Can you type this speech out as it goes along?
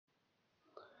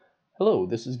Hello,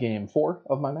 this is game 4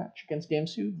 of my match against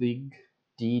Gamesou, League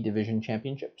D Division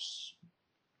Championships.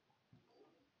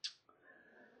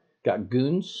 Got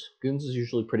Goons. Goons is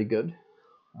usually pretty good.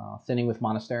 Thinning with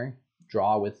Monastery.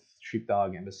 Draw with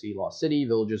Sheepdog, Embassy, Lost City.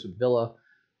 Villages with Villa,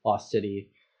 Lost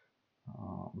City.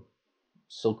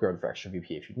 Silk Road for extra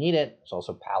VP if you need it. There's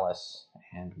also Palace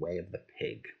and Way of the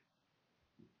Pig.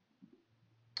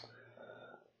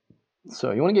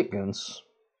 So you want to get Goons.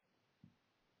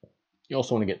 You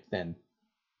also want to get Thin.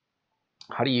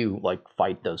 How do you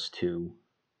fight those two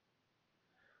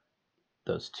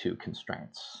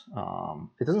constraints?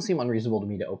 It doesn't seem unreasonable to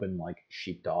me to open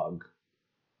Sheepdog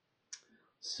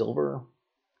Silver,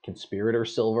 Conspirator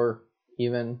Silver,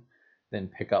 even, then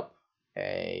pick up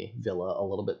a Villa a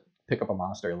little bit, pick up a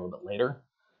Monastery a little bit later.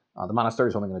 The Monastery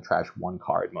is only going to trash one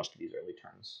card most of these early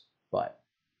turns, but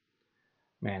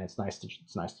man, it's nice to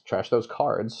trash those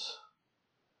cards.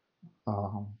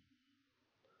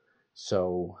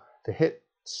 So to hit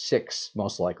 6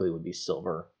 most likely would be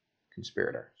Silver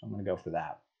Conspirator, so I'm going to go for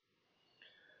that.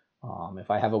 If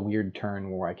I have a weird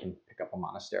turn where I can pick up a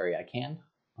Monastery, I can.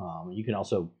 You can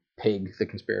also pig the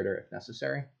Conspirator if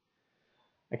necessary.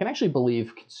 I can actually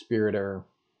believe Conspirator.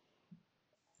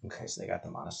 Okay, so they got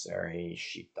the Monastery,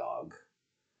 Sheepdog.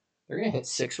 They're going to hit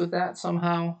 6 with that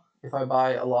somehow if I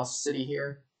buy a Lost City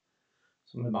here.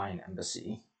 So I'm going to buy an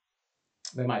Embassy.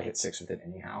 They might hit 6 with it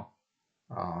anyhow.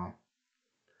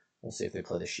 We'll see if they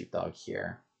play the Sheepdog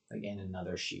here. They gain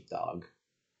another Sheepdog.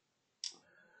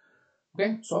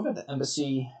 Okay, so I've got the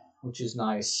Embassy, which is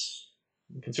nice.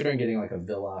 I'm considering getting like a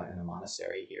Villa and a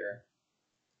Monastery here.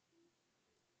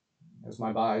 There's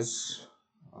my buys.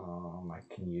 I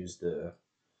can use the...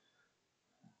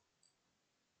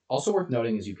 Also worth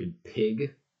noting is you could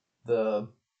pig the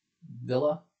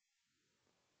Villa.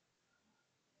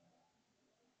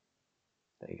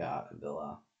 They got a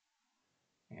Villa.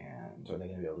 And are they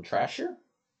going to be able to trash here?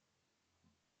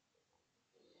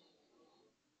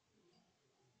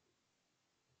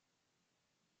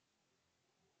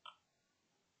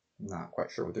 Not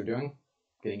quite sure what they're doing.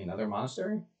 Getting another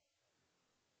Monastery?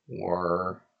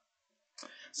 Or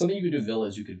something you could do Villa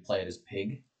is you could play it as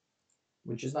pig,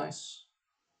 which is nice.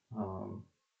 I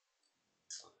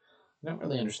don't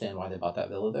really understand why they bought that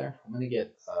Villa there. I'm going to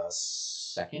get a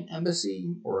second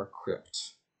Embassy or a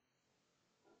Crypt.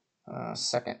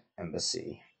 Second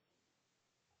Embassy.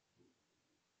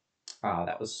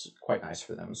 That was quite nice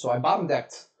for them. So I bottom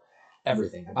decked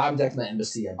everything. I bottom decked my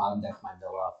Embassy. I bottom decked my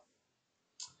Villa.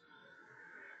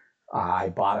 I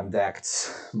bottom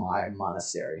decked my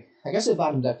Monastery. I guess I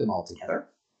bottom decked them all together.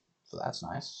 So that's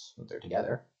nice that they're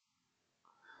together.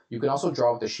 You can also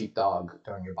draw with the Sheepdog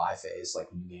during your buy phase.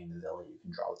 Like when you gain the Villa, you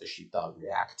can draw with the Sheepdog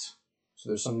React. So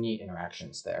there's some neat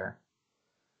interactions there.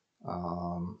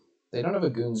 They don't have a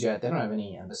Goons yet. They don't have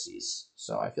any Embassies.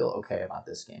 So I feel okay about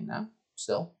this game now.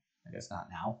 Still. I guess not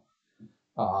now.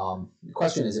 The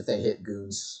question is if they hit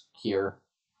Goons here.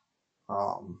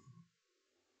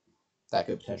 That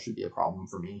could potentially be a problem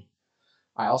for me.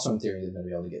 I also, in theory, am going to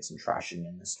be able to get some trashing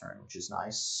in this turn, which is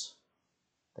nice.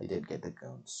 They did get the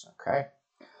Goons. Okay.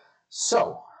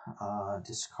 So,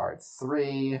 discard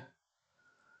 3.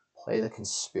 Play the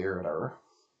Conspirator.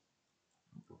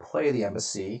 Play the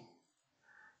Embassy.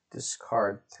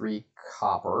 Discard 3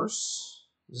 coppers.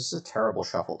 This is a terrible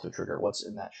shuffle to trigger. What's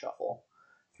in that shuffle?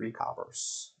 3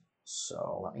 coppers.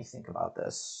 So let me think about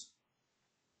this.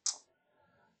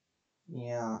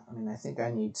 Yeah, I mean, I think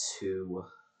I need to...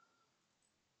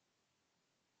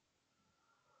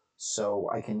 So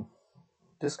I can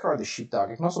discard the Sheepdog.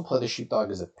 I can also play the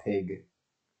Sheepdog as a pig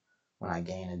when I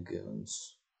gain a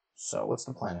Goons. So what's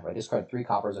the plan? If I discard 3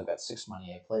 coppers, I've got 6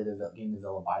 money. I play the gain the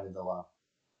Villa, buy the Villa,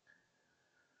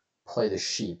 play the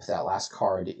Sheep. That last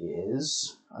card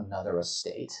is another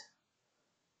estate.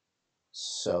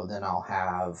 So then I'll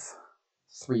have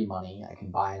 3 money. I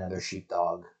can buy another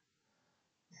Sheepdog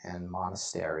and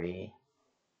Monastery.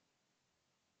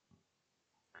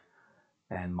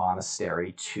 And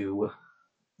Monastery 2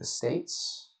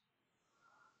 estates.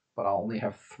 But I'll only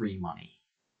have 3 money.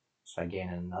 So I gain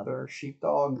another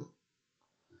Sheepdog.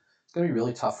 It's going to be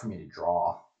really tough for me to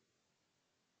draw.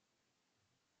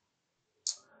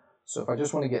 So if I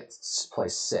just want to play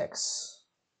 6,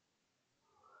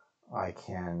 I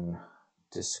can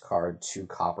discard 2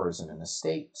 coppers and an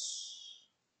estate.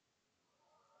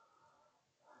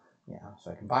 Yeah,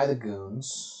 so I can buy the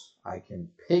Goons. I can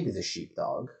pig the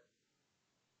Sheepdog.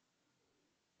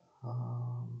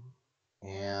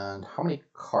 And how many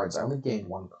cards? I only gained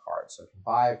 1 card, so I can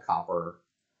buy a copper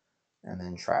and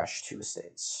then trash 2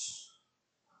 estates.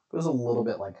 Feels a little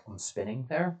bit like I'm spinning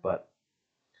there, but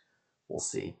we'll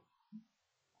see.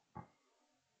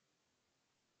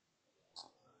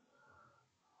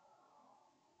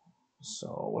 So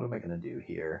what am I going to do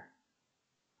here?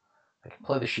 I can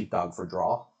play the sheepdog for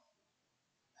draw.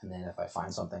 And then if I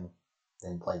find something,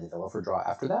 then play the villa for draw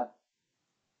after that.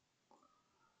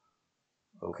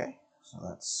 Okay, so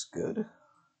that's good.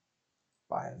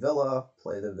 Buy a villa,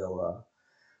 play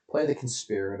the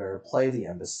conspirator, play the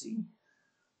embassy.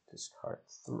 Discard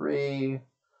 3.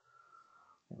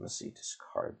 Embassy,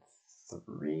 discard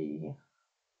 3.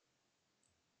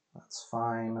 That's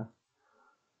fine.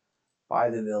 Buy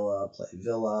the villa, play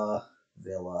villa,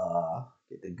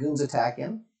 get the goons attack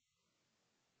in.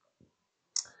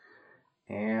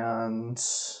 And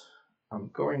I'm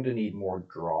going to need more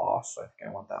draw, so I think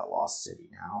I want that lost city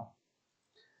now.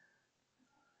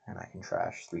 And I can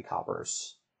trash 3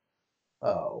 coppers.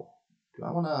 Oh, do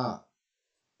I want to...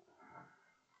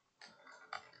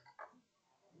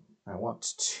 I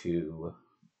want to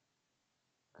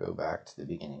go back to the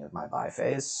beginning of my buy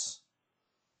phase.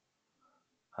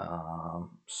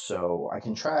 So I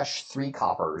can trash 3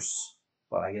 coppers,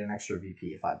 but I get an extra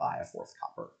VP if I buy a 4th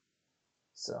copper.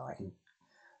 So I can...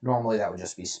 Normally that would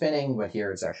just be spinning, but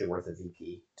here it's actually worth a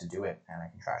VP to do it, and I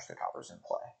can trash the coppers in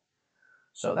play.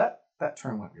 So that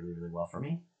turn went really, really well for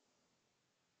me.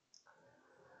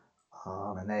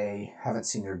 And they haven't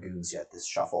seen their goons yet this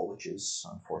shuffle, which is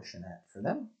unfortunate for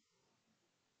them.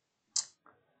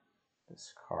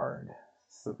 Discard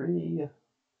 3.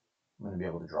 I'm going to be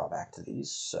able to draw back to these,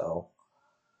 so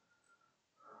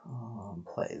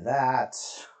play that.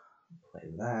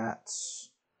 Play that.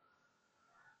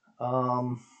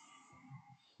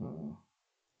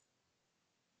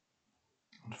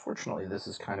 Unfortunately, this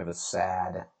is kind of a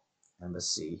sad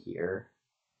embassy here.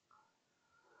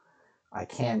 I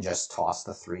can just toss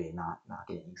the 3 and not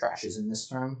get any trashes in this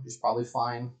turn, which is probably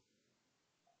fine.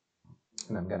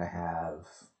 And I'm going to have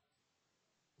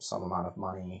some amount of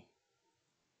money.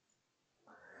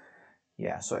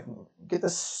 Yeah, so I can get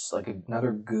this, like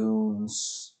another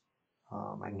goons.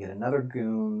 I can get another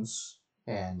goons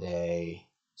and a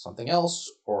something else,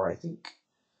 or I think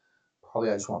probably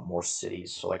I just want more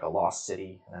cities, so like a lost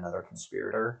city and another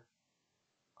conspirator.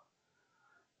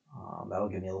 That'll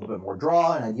give me a little bit more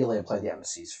draw, and ideally I play the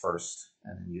embassies first,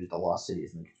 and then use the lost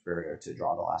cities and the conspirator to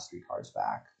draw the last 3 cards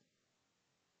back.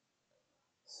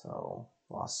 So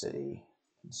lost city,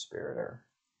 conspirator,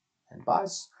 and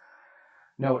buys.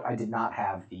 Note, I did not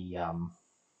have the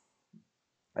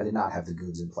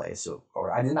goons in play, so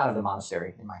or I did not have the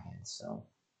monastery in my hand, so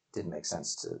it didn't make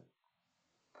sense to.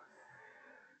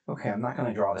 Okay, I'm not going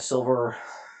to draw the silver.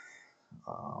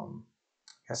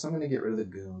 Guess I'm going to get rid of the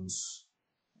goons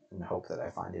and hope that I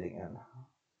find it again.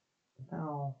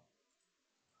 No,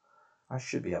 I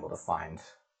should be able to find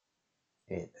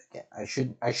it again.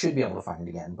 I should be able to find it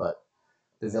again, but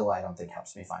the villa I don't think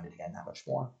helps me find it again that much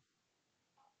more.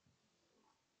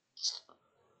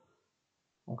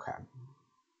 Okay,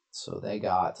 so they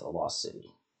got a lost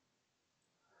city.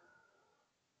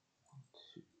 1,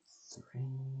 2, 3.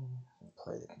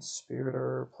 Play the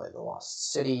conspirator. Play the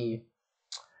lost city.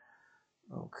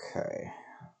 Okay,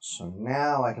 so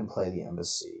now I can play the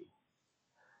embassy.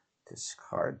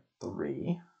 Discard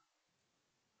 3.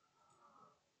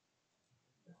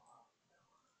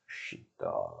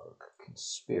 Sheepdog,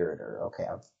 conspirator. Okay,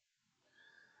 I've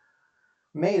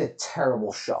made a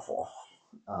terrible shuffle.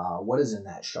 What is in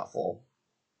that shuffle?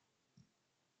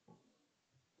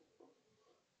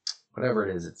 Whatever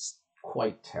it is, it's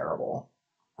quite terrible.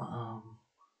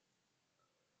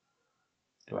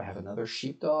 Do I have another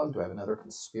sheepdog? Do I have another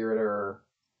conspirator?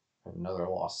 I have another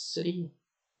lost city?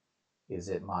 Is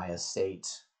it my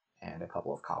estate and a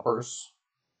couple of coppers?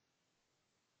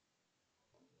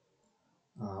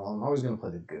 I'm always going to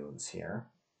play the goons here.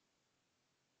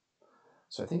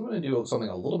 So I think I'm going to do something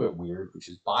a little bit weird, which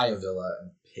is buy a villa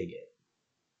and pig it.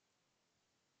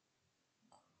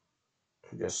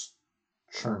 To just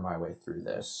churn my way through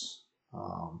this.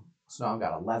 So now I've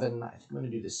got 11. I think I'm going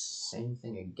to do the same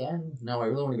thing again. No, I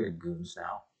really want to get a goons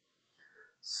now.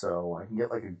 So I can get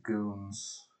like a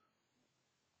goons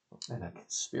and a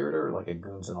conspirator, like a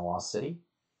goons in a lost city.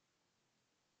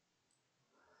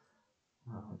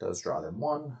 It does draw them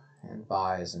 1 and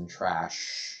buys and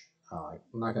trash. I'm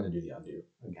not going to do the undo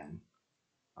again,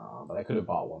 but I could have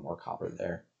bought 1 more copper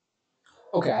there.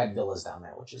 Okay, I had villas down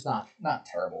there, which is not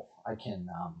terrible. I can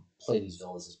play these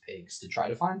villas as pigs to try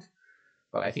to find.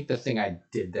 But I think the thing I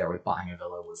did there with buying a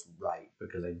villa was right,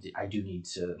 because I do need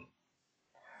to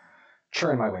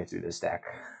churn my way through this deck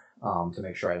to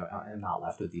make sure I'm not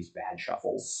left with these bad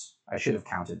shuffles. I should have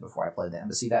counted before I played the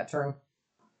embassy that turn.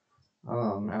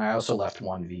 And I also left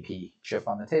 1 VP chip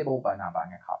on the table by not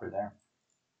buying a copper there.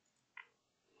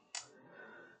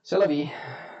 C'est la vie.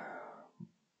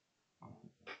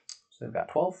 So they've got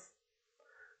 12.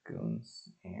 Goons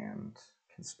and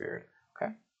Conspirator.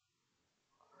 Okay.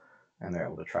 And they're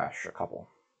able to trash a couple.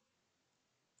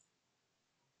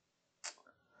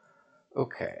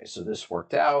 Okay, so this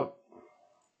worked out.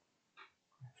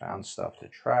 Found stuff to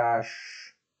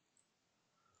trash.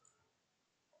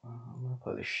 I'm going to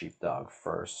play the Sheepdog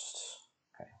first.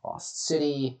 Okay, Lost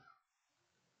City.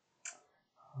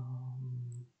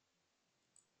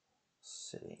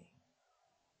 City.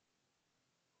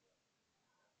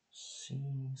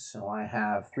 See, so I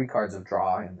have 3 cards of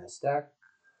draw in this deck.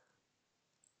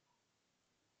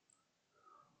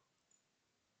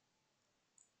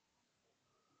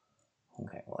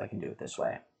 Okay, well I can do it this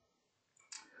way.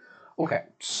 Okay,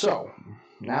 so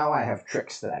now I have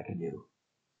tricks that I can do.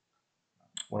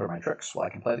 What are my tricks? Well, I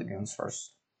can play the goons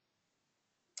first.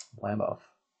 Play them both.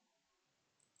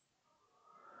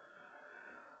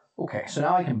 Okay, so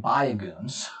now I can buy a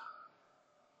goons.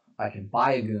 I can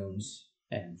buy a goons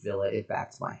and villa it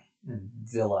back to my and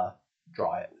villa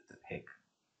draw it with the pig.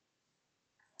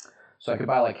 So I could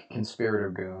buy like Conspirator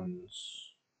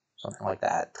Goons, something like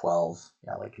that, 12.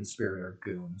 Yeah, like Conspirator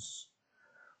Goons.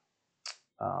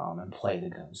 And play the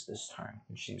goons this turn,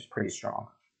 which seems pretty strong.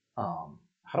 How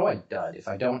do I dud? If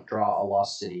I don't draw a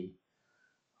Lost City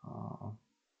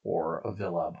or a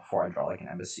villa before I draw like an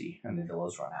embassy and the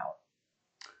villas run out,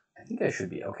 I think I should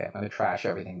be okay. I'm going to trash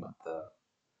everything but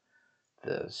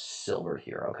the silver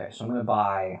here. Okay, so I'm going to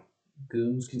buy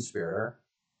Goons Conspirator.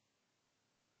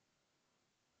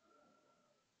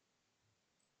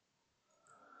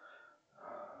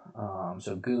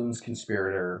 So Goons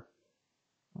Conspirator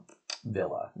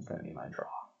Villa is going to be my draw.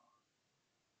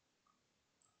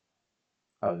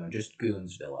 Oh no, just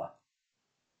Goons Villa.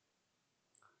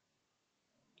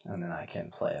 And then I can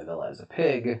play a villa as a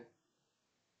pig.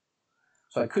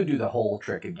 So I could do the whole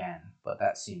trick again, but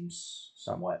that seems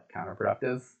somewhat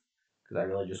counterproductive because I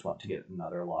really just want to get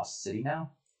another Lost City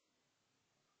now.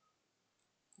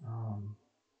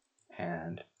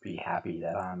 And be happy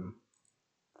that I'm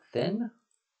thin.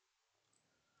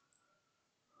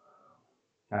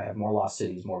 I have more Lost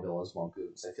Cities, more villas, more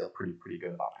goons. I feel pretty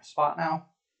good about my spot now.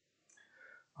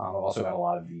 I've also got a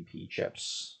lot of VP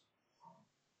chips.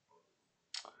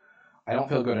 I don't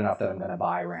feel good enough that I'm going to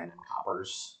buy random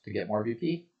coppers to get more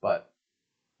VP, but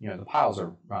you know the piles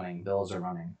are running, villas are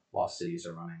running, Lost Cities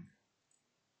are running.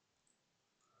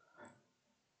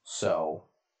 So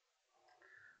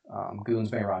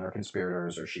goons may run, or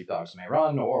conspirators or sheepdogs may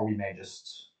run, or we may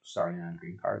just start in on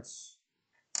green cards.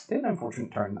 They had an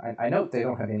unfortunate turn. I note they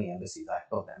don't have any embassies. I have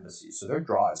both embassies, so their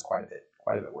draw is quite a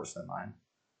bit worse than mine.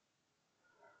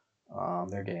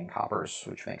 They're getting coppers,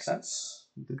 which makes sense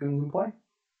with the goons in play.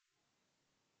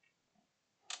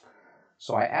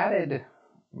 So I added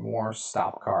more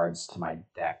stop cards to my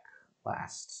deck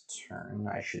last turn.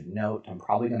 I should note I'm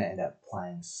probably going to end up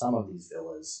playing some of these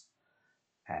villas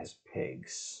as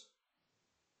pigs.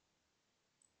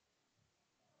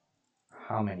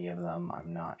 How many of them,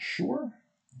 I'm not sure.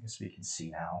 I guess we can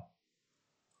see now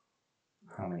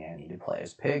how many I need to play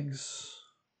as pigs.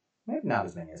 Maybe not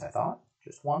as many as I thought,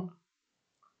 just one.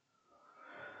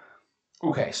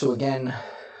 Okay, so again,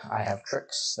 I have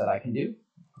tricks that I can do.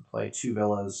 Play 2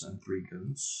 villas and 3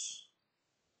 goons.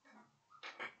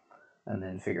 And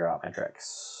then figure out my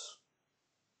tricks.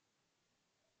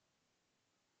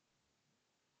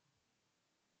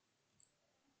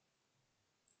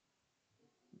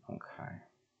 Okay.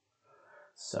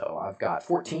 So I've got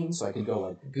 14, so I could go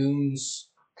like goons,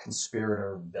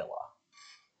 conspirator, villa.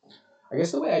 I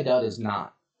guess the way I dud is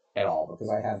not at all, because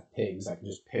I have pigs. I can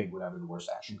just pig whatever the worst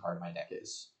action card in my deck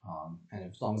is. And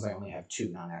as long as I only have 2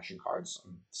 non-action cards,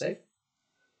 I'm safe.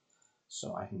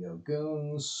 So I can go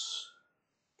goons,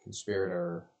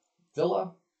 conspirator,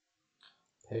 villa,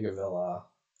 pig or villa,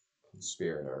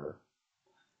 conspirator,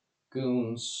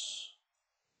 goons,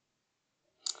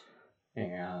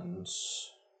 and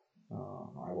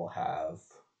I will have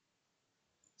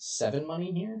 7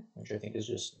 money here, which I think is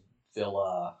just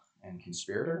villa and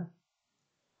conspirator.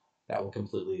 That will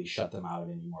completely shut them out of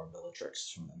any more villa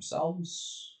tricks from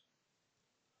themselves.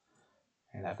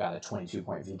 And I've got a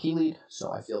 22-point VP lead,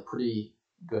 so I feel pretty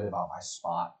good about my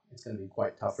spot. It's going to be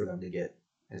quite tough for them to get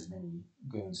as many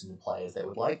goons into play as they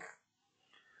would like.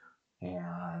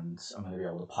 And I'm going to be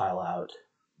able to pile out,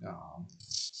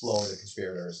 lower the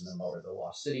conspirators, and then lower the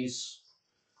Lost Cities,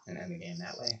 and end the game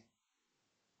that way.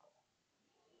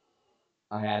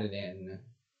 I added in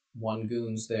 1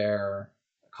 goons there,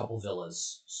 a couple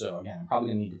villas. So again, I'm probably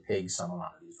going to need to pig some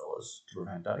amount of these villas to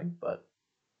prevent dudding, but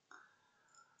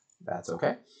that's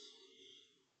okay.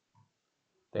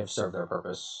 They've served their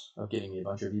purpose of getting me a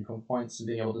bunch of viewpoint points and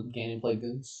being able to gain and play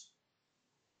goons.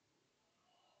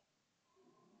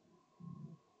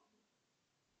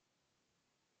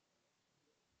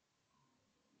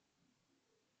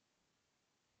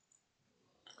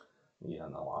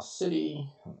 On the Lost City,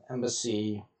 an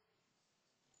Embassy.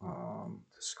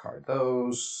 Discard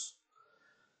those.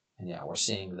 And yeah, we're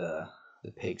seeing the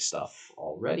pig stuff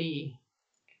already.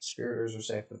 Conspirators are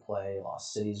safe to play.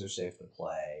 Lost Cities are safe to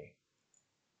play.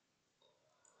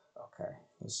 Okay,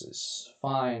 this is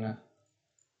fine.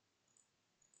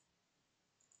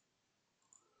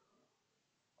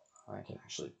 I can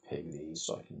actually pig these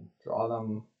so I can draw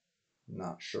them.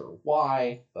 Not sure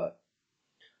why, but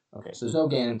okay, so there's no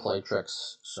gain in play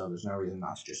tricks, so there's no reason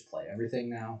not to just play everything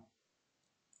now.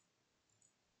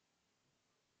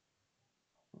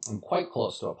 I'm quite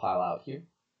close to a pile out here,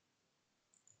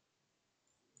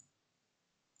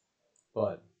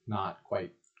 but not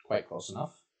quite close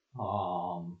enough.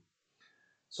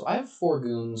 So I have 4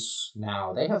 goons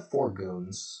now. They have 4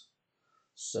 goons,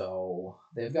 so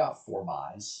they've got 4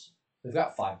 buys. They've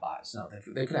got 5 buys. No,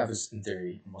 they could have, in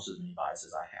theory, almost as many buys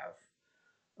as I have.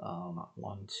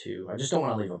 1, 2. I just don't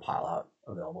want to leave a pile out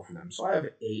available for them. So I have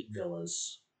 8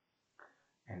 villas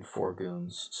and 4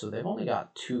 goons. So they've only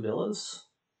got 2 villas.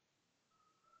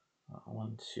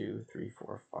 1, 2, 3,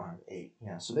 4, 5, 8.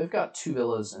 Yeah, so they've got 2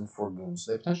 villas and 4 goons.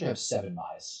 So they potentially have 7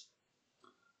 buys.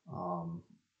 So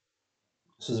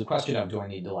there's a question of, do I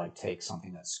need to like take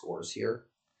something that scores here?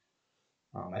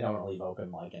 I don't want to leave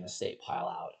open like an estate pile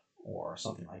out or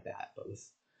something like that. But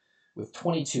with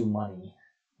 22 money,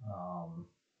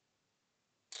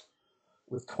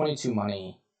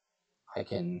 I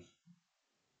can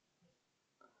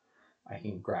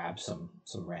grab some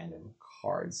random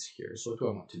cards here. So what do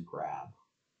I want to grab?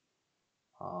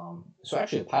 So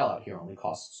actually the pile out here only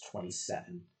costs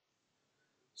 27.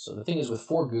 So the thing is, with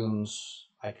 4 goons,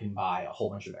 I can buy a whole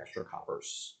bunch of extra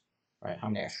coppers. Right? How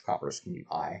many extra coppers can you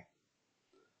buy?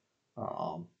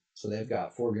 So they've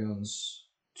got 4 goons,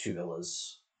 2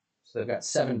 villas. So they've got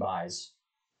 7 buys.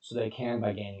 So they can,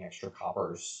 by gaining extra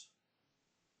coppers,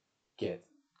 get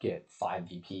 5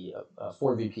 VP,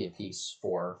 4 VP apiece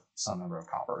for some number of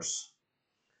coppers.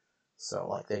 So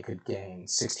like they could gain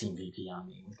 16 VP on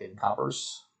me with getting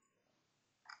coppers.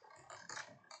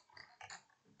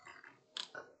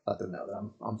 Let them know that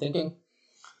I'm thinking.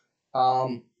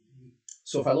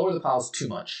 So if I lower the piles too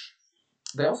much,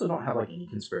 they also don't have like any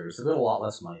conspirators. They've got a lot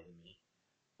less money than me.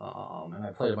 And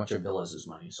I played a bunch of villas as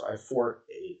money. So I have 4,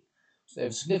 8. So they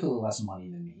have significantly less money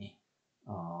than me.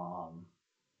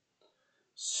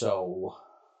 So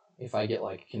if I get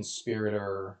like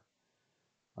conspirator,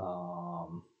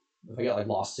 if I get like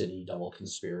Lost City, double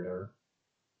conspirator,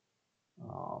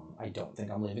 I don't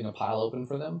think I'm leaving a pile open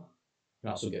for them. You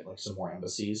can also get like some more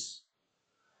embassies.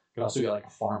 You can also get like a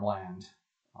farmland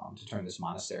to turn this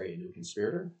monastery into a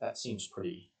conspirator. That seems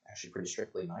actually pretty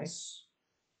strictly nice.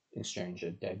 Exchange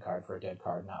a dead card for a dead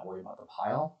card, not worry about the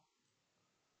pile.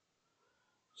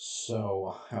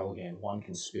 So I will gain 1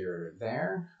 conspirator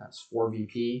there. That's 4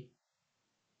 VP.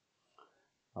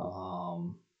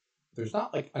 There's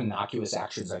not like innocuous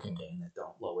actions I can gain that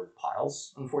don't lower the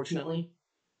piles, unfortunately.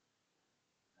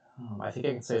 I think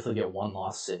I can safely get 1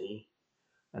 Lost City,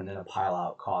 and then a pile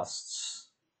out costs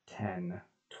 10,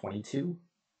 22,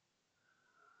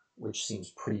 which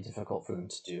seems pretty difficult for them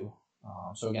to do.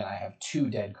 So again, I have 2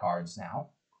 dead cards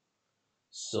now,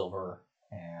 silver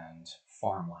and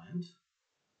farmland.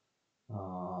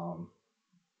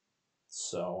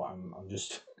 So I'm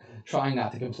just trying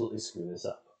not to completely screw this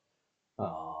up.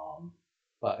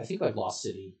 But I think like Lost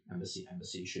City,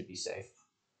 Embassy should be safe.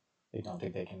 I don't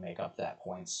think they can make up that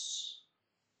points.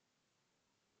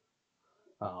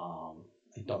 I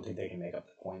don't think they can make up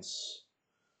the points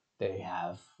they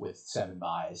have with 7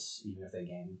 buys. Even if they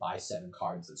buy 7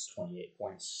 cards, that's 28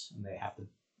 points, and they have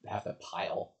to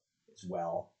pile as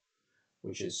well,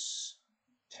 which is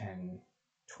 10,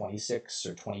 26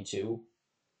 or 22.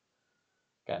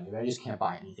 God, maybe I just can't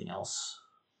buy anything else.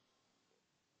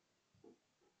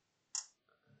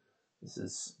 This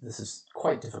is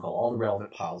quite difficult. All the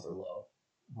relevant piles are low.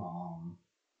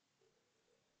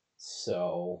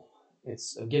 So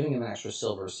it's giving him an extra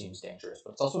silver seems dangerous,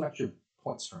 but it's also an extra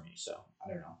points for me. So I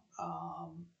don't know.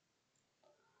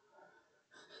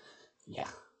 Yeah.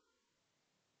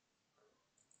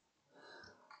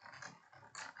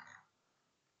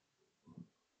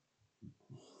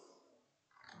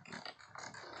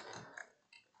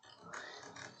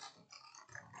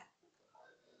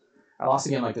 I lost a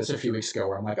game like this a few weeks ago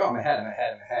where I'm like, oh, I'm ahead. And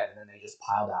then they just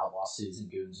piled out Lost Cities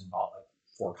and Goons and bought like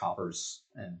 4 coppers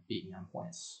and beat me on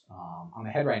points. I'm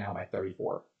ahead right now by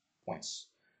 34 points.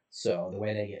 So the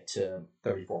way they get to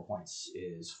 34 points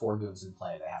is 4 Goons in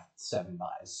play. They have 7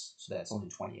 buys. So that's only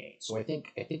 28. So I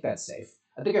think that's safe.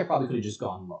 I think I probably could have just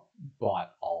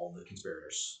bought all the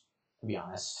conspirators, to be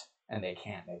honest. And they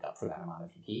can't make up for that amount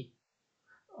of VP.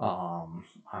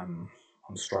 I'm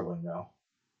struggling though.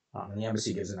 And the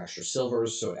embassy gives them extra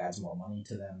silvers, so it adds more money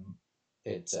to them.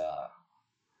 It's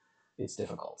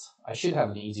difficult. I should have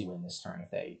an easy win this turn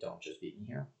if they don't just beat me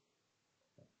here.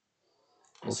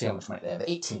 We'll see how much money they have.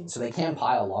 18, so they can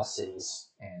pile lost cities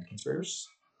and conspirators.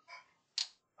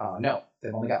 No,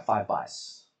 they've only got 5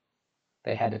 buys.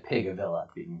 They had to pig a villa at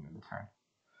the beginning of the turn.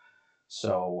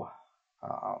 So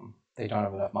they don't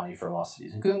have enough money for lost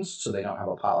cities and goons, so they don't have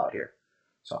a pile out here.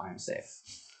 So I'm safe.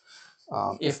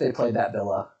 If they played that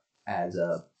villa as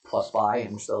a plus buy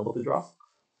and were still able to draw,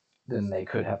 then they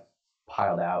could have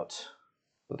piled out,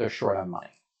 but they're short on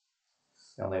money.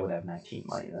 They only would have 19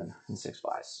 money then and 6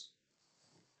 buys.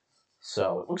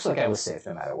 So it looks like I was safe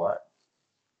no matter what.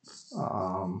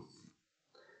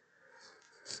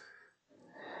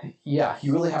 Yeah,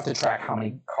 you really have to track how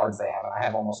many cards they have. And I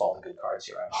have almost all the good cards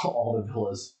here. I have all the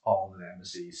villas, all the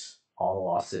embassies, all the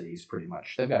lost cities, pretty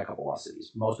much. They've got a couple lost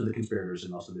cities. Most of the conspirators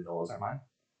and most of the villas are mine.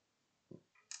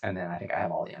 And then I think I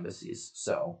have all the embassies.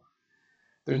 So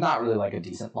there's not really like a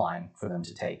decent line for them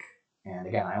to take. And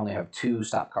again, I only have 2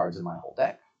 stop cards in my whole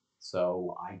deck.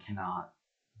 So I cannot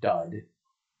dud.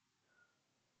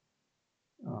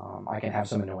 I can have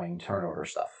some annoying turn order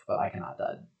stuff, but I cannot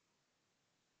dud.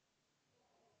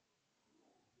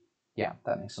 Yeah,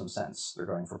 that makes some sense. They're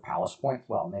going for palace points.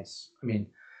 Well, it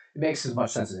makes as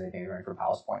much sense as anything. They're going for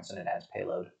palace points, and it adds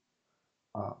payload.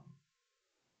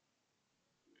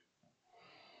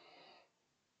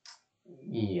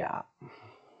 Yeah,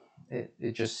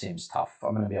 it just seems tough.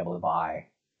 I'm going to be able to buy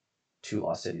 2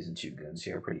 lost cities and 2 goons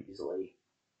here pretty easily,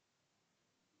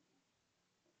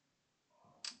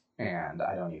 and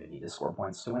I don't even need to score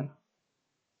points to win.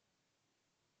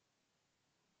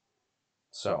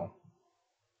 So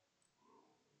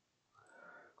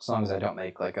as long as I don't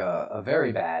make like a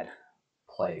very bad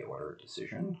play order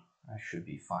decision, I should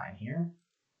be fine here.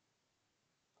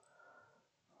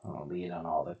 I'll lead on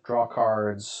all the draw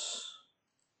cards.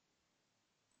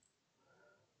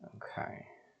 Okay.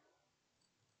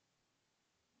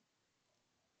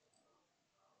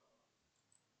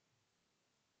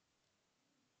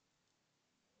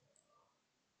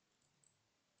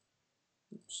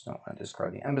 Oops, don't want to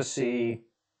discard the embassy.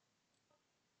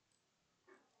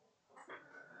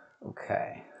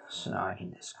 Okay, so now I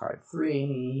can discard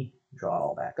 3, draw it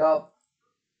all back up,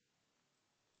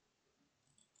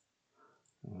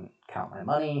 and count my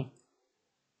money,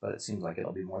 but it seems like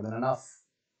it'll be more than enough.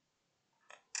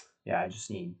 Yeah, I just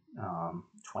need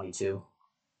 22.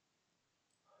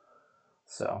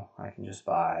 So I can just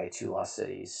buy 2 lost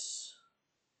cities.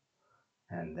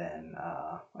 And then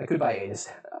I could buy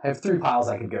 8. I have 3 piles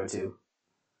I could go to.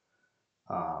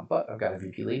 But I've got a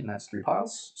VP lead, and that's 3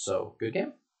 piles. So good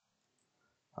game.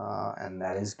 And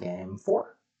that is game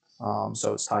 4.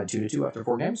 So it's tied 2-2 after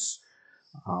 4 games.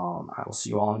 I will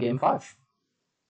see you all in game 5.